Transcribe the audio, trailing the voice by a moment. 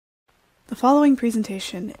The following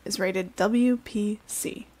presentation is rated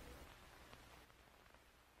WPC.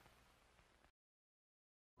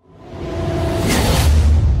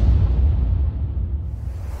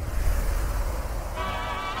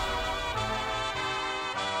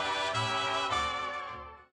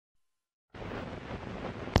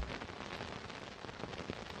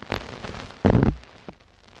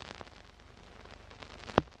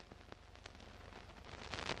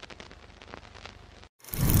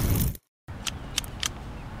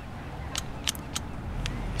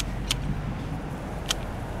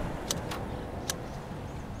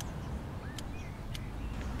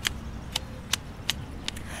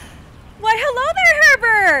 Why, hello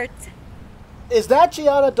there, Herbert! Is that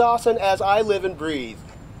Gianna Dawson as I live and breathe?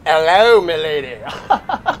 Hello, milady.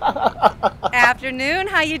 Afternoon,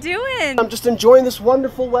 how you doing? I'm just enjoying this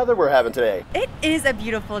wonderful weather we're having today. It is a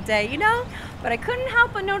beautiful day, you know, but I couldn't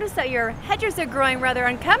help but notice that your hedges are growing rather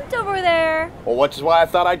unkempt over there. Well, which is why I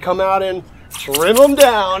thought I'd come out and trim them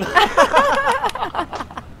down.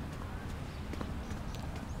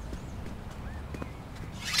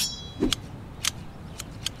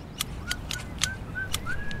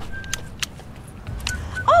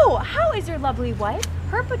 Oh, how is your lovely wife?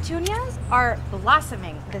 Her petunias are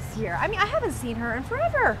blossoming this year. I mean, I haven't seen her in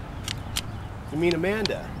forever. You mean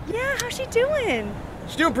Amanda? Yeah, how's she doing?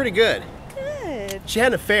 She's doing pretty good. Good. She had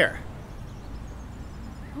an affair.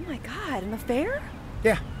 Oh my God, an affair?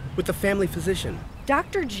 Yeah, with the family physician.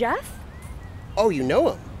 Dr. Jeff? Oh, you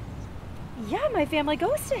know him? Yeah, my family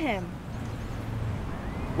goes to him.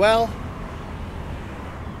 Well,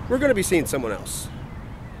 we're going to be seeing someone else.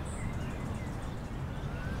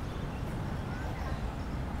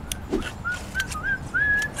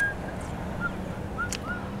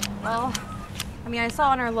 Well, I mean, I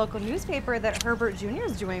saw in our local newspaper that Herbert Jr.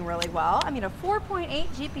 is doing really well. I mean, a 4.8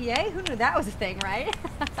 GPA, who knew that was a thing, right?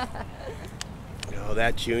 Oh,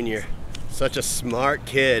 that Junior. Such a smart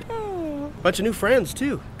kid. Oh, Bunch of new friends,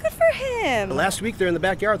 too. good for him. Last week, they're in the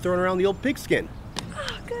backyard throwing around the old pigskin.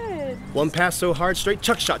 Oh, good. One passed so hard, straight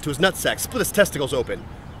chuck shot to his nutsack, split his testicles open.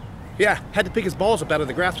 Yeah, had to pick his balls up out of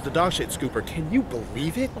the grass with the dog shit scooper. Can you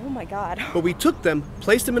believe it? Oh my God. But we took them,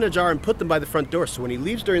 placed them in a jar, and put them by the front door, so when he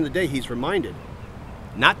leaves during the day, he's reminded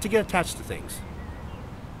not to get attached to things.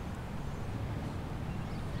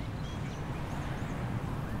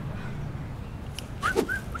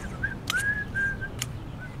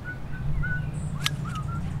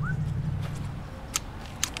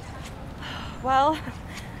 Well,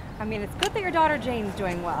 I mean, it's good that your daughter Jane's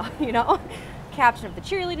doing well, you know? Captain of the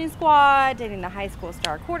cheerleading squad, dating the high school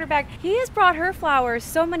star quarterback. He has brought her flowers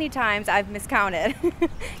so many times I've miscounted.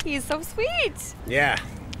 He's so sweet. Yeah,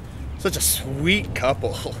 such a sweet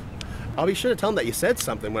couple. I'll be sure to tell them that you said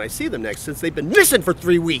something when I see them next, since they've been missing for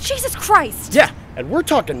 3 weeks. Jesus Christ. Yeah, and we're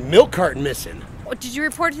talking milk carton missing. Oh, did you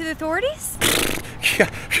report it to the authorities?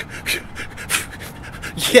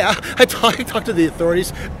 Yeah, I talked to the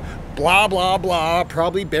authorities. Blah, blah, blah,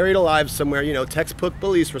 probably buried alive somewhere, you know, textbook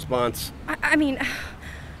police response. I mean,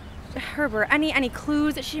 Herbert, any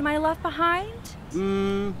clues that she might have left behind?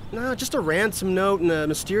 No, just a ransom note and a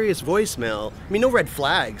mysterious voicemail. I mean, no red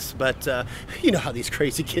flags, but you know how these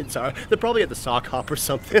crazy kids are. They're probably at the sock hop or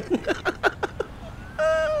something.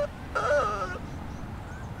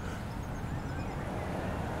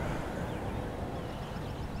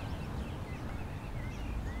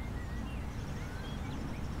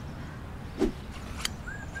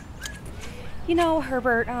 You know,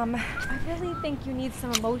 Herbert, I really think you need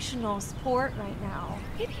some emotional support right now.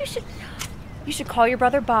 Maybe you should call your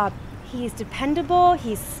brother Bob. He's dependable,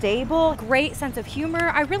 he's stable, great sense of humor.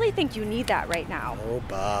 I really think you need that right now. Oh,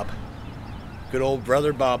 Bob. Good old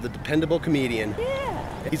brother Bob, the dependable comedian.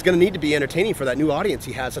 Yeah. He's gonna need to be entertaining for that new audience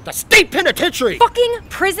he has at the state penitentiary! Fucking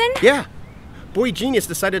prison? Yeah. Boy Genius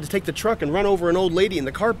decided to take the truck and run over an old lady in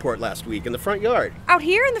the carport last week in the front yard. Out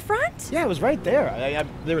here in the front? Yeah, it was right there.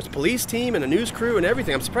 There was a police team and a news crew and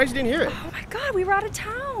everything. I'm surprised you didn't hear it. Oh my God, we were out of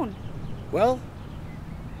town. Well,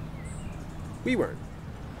 we weren't.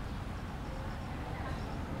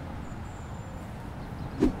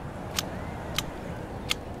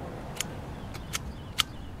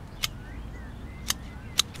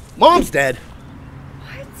 Mom's dead.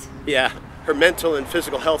 What? Yeah, her mental and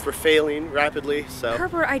physical health were failing rapidly, so...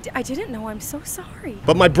 Herbert, I didn't know. I'm so sorry.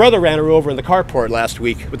 But my brother ran her over in the carport last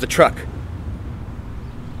week with the truck.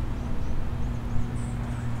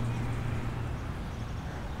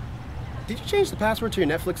 Did you change the password to your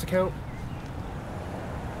Netflix account?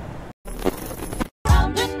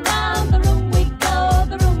 Round and round the room we go,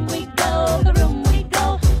 the room we go, the room we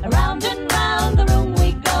go. Around and round the room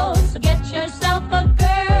we go. So get yourself a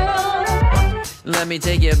girl. Let me me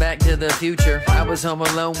take you back to the future. I was home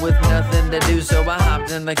alone with nothing to do, so I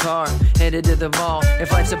hopped in the car, headed to the mall.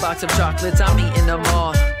 If life's a box of chocolates, I'm eating them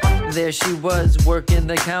all. There she was, working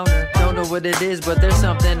the counter. Don't know what it is, but there's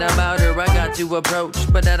something about her I got to approach,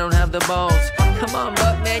 but I don't have the balls. Come on,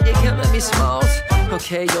 Buckman, you're killing me, Smalls.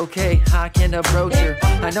 Okay, I can approach her.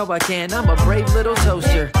 I know I can, I'm a brave little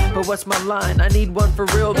toaster. But what's my line? I need one for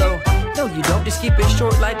real, though. No, you don't, just keep it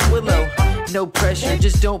short like Willow. No pressure,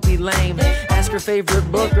 just don't be lame. Ask her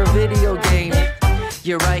favorite book or video game.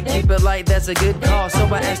 You're right, keep it light, that's a good call. So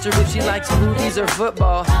I asked her if she likes movies or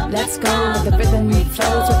football. Let's go with the rhythm we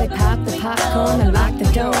flows, where they pop the popcorn and lock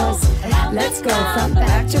the doors. Let's go front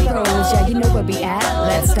back to rows, yeah, you know where we at.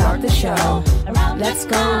 Let's start the show. Let's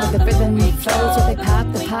go with the rhythm we flows, where they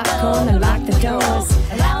pop the popcorn and lock the doors.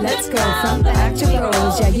 Let's go front back to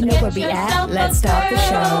rows, yeah, you know where we at. Let's start the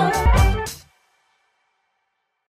show.